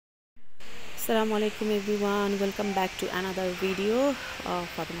Assalamu alaikum everyone, welcome back to another video of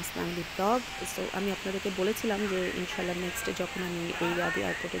Fatema's family vlog. So আমি আপনাদেরকে বলেছিলাম যে ইনশাআল্লাহ নেক্সট যখন আমি রিয়াদ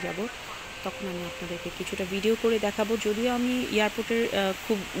এয়ারপোর্টে যাব তখন আমি আপনাদেরকে কিছুটা ভিডিও করে দেখাবো। যদিও আমি এয়ারপোর্টের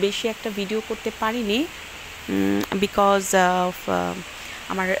খুব বেশি একটা ভিডিও করতে পারিনি বিকজ অফ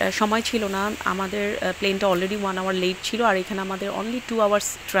আমার সময় ছিল না। আমাদের প্লেনটা অলরেডি 1 আওয়ার লেট ছিল আর এখানে আমাদের অনলি 2 আওয়ার্স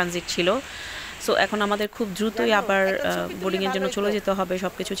ট্রানজিট ছিল। সো এখন আমাদের খুব দ্রুতই আবার বোর্ডিংয়ের জন্য চলে যেতে হবে,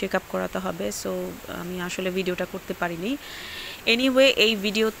 সব কিছু চেক আপ করাতে হবে। সো আমি আসলে ভিডিওটা করতে পারিনি। এনিওয়ে এই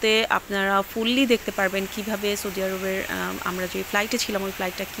ভিডিওতে আপনারা ফুললি দেখতে পারবেন কিভাবে সৌদি আরবের আমরা যে ফ্লাইটে ছিলাম ওই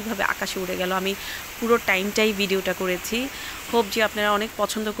ফ্লাইটটা কীভাবে আকাশে উড়ে গেল। আমি পুরো টাইমটাই ভিডিওটা করেছি। হোপ যে আপনারা অনেক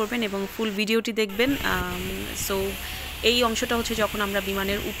পছন্দ করবেন এবং ফুল ভিডিওটি দেখবেন। সো এই অংশটা হচ্ছে যখন আমরা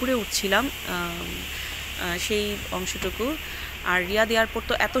বিমানের উপরে উঠছিলাম সেই অংশটুকু। আর রিয়াদ এয়ারপোর্ট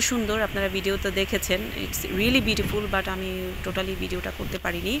তো এত সুন্দর, আপনারা ভিডিওতে দেখেছেন, ইটস রিয়েলি বিউটিফুল, বাট আমি টোটালি ভিডিওটা করতে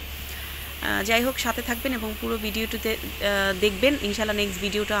পারিনি। যাই হোক, সাথে থাকবেন এবং পুরো ভিডিওটিতে দেখবেন। ইনশাআল্লাহ নেক্সট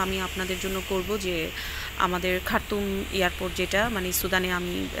ভিডিওটা আমি আপনাদের জন্য করব যে আমাদের খার্তুম এয়ারপোর্ট, যেটা মানে সুদানে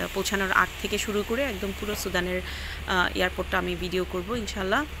আমি পৌঁছানোর আগ থেকে শুরু করে একদম পুরো সুদানের এয়ারপোর্টটা আমি ভিডিও করব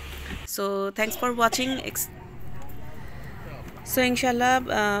ইনশাআল্লাহ। So thanks for watching. So ইনশাআল্লাহ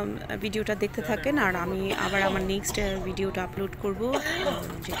ভিডিওটা দেখতে থাকেন আর আমি আবার আমার নেক্সট ভিডিওটা আপলোড করব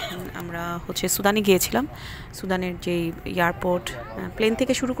যেখানে আমরা হচ্ছে সুদানে গিয়েছিলাম। সুদানের যে এয়ারপোর্ট, প্লেন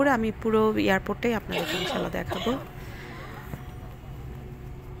থেকে শুরু করে আমি পুরো এয়ারপোর্টটাই আপনাদেরকে ইনশাআল্লাহ দেখাবো।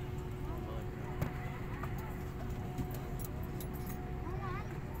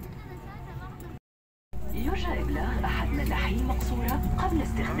 يرجى إبلاغ أحد ملاحي المقصورة قبل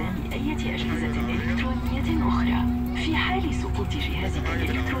استخدام أي أجهزة إلكترونية أخرى. في حال سقوط جهازك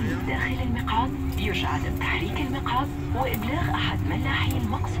الإلكتروني داخل المقعد يرجى عدم تحريك المقعد وإبلاغ أحد ملاحي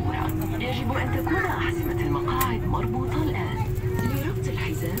المقصورة. يجب أن تكون أحزمة المقاعد مربوطة الآن. لربط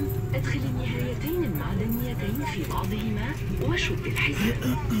الحزام ادخل النهايتين المعدنيتين في بعضهما وشد الحزام.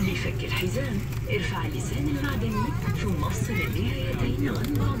 لفك الحزام ارفع اللسان المعدني ثم افصل النهايتين عن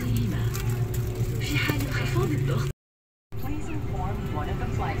بعضهما. في حال انخفاض الضغط Please inform one of the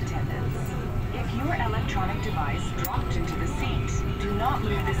flight attendants. If your electronic device dropped into the seat, do not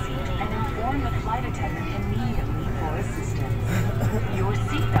move the seat and inform the flight attendant immediately for assistance. Your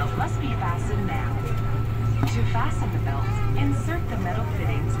seatbelt must be fastened now. To fasten the belt, insert the metal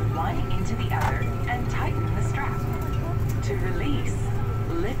fittings one into the other and tighten the strap. To release,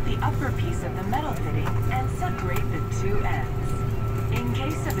 lift the upper piece of the metal fitting and separate the two ends. In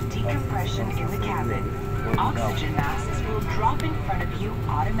case of a decompression in the cabin, oxygen masks will drop in front of you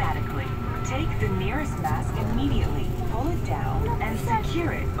automatically. Take the nearest mask immediately, pull it down, and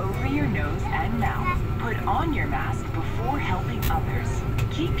secure it over your nose and mouth. Put on your mask before helping others.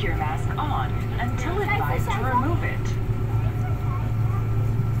 Keep your mask on until advised to remove it.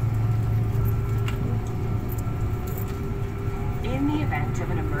 In the event of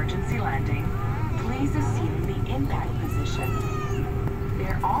an emergency landing, please assume the impact position.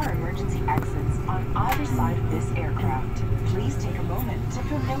 There are emergency exits on either side of this aircraft. Please take a moment to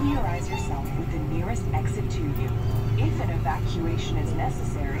familiarize yourself with the nearest exit to you. If an evacuation is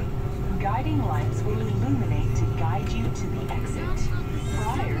necessary, guiding lights will illuminate to guide you to the exit.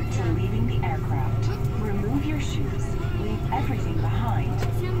 Prior to leaving the aircraft, remove your shoes, leave everything behind,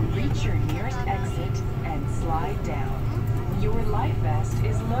 reach your nearest exit, and slide down. Your life vest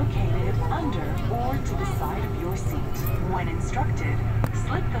is located under or to the side of your seat. When instructed,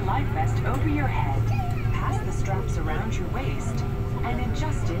 slip the life vest over your head, pass the straps around your waist, and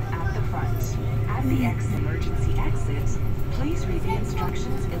adjust it at the front. At the emergency exit, please read the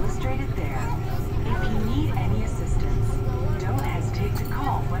instructions illustrated there. If you need any assistance, don't hesitate to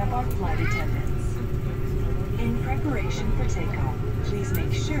call one of our flight attendants. In preparation for takeoff, please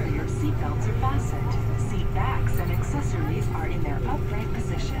make sure your seatbelts are fastened, seat backs and accessories are in their upright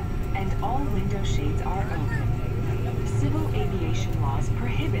position, and all window shades are open. Civil aviation laws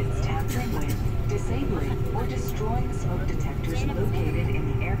prohibits tampering with, disabling, or destroying smoke detectors located in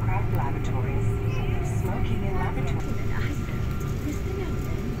the aircraft lavatories. Smoking in lavatories.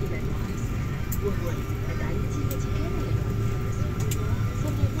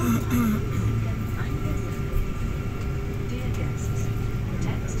 Dear guests, the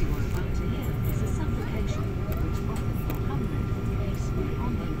text you are about to hear is a supplication which Prophet Muhammad, peace be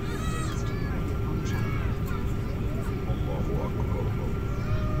upon him, used to pray on travel.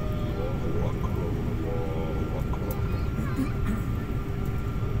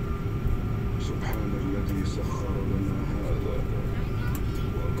 سبحان الذي سخر لنا هذا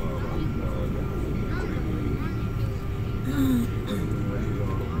وما كنا له مقرنين إنا إلى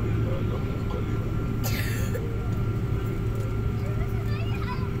ربنا لمنقلبون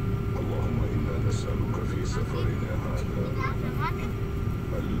اللهم إنا سفرنا هذا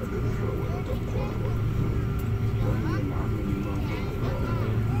البر والتقوى ومن العمل ما ترضى.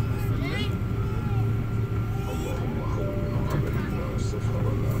 اللهم هون علينا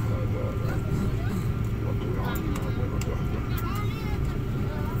سفرنا هذا واطوي عنا برده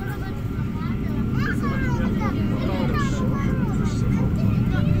والصاحب في السفر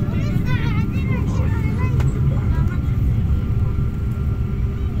والخليفة في الأهل.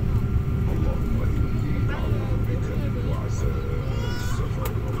 اللهم إني أعوذ بك من وعثاء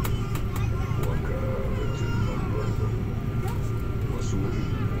السفر وكآبة المنظر وسوء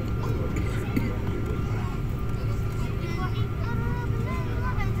المنقلب في النقل والأهل.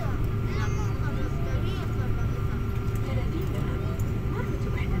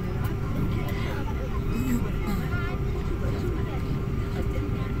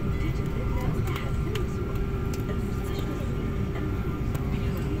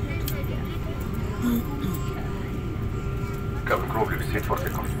 Cabin crew, please,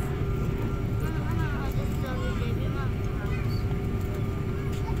 844.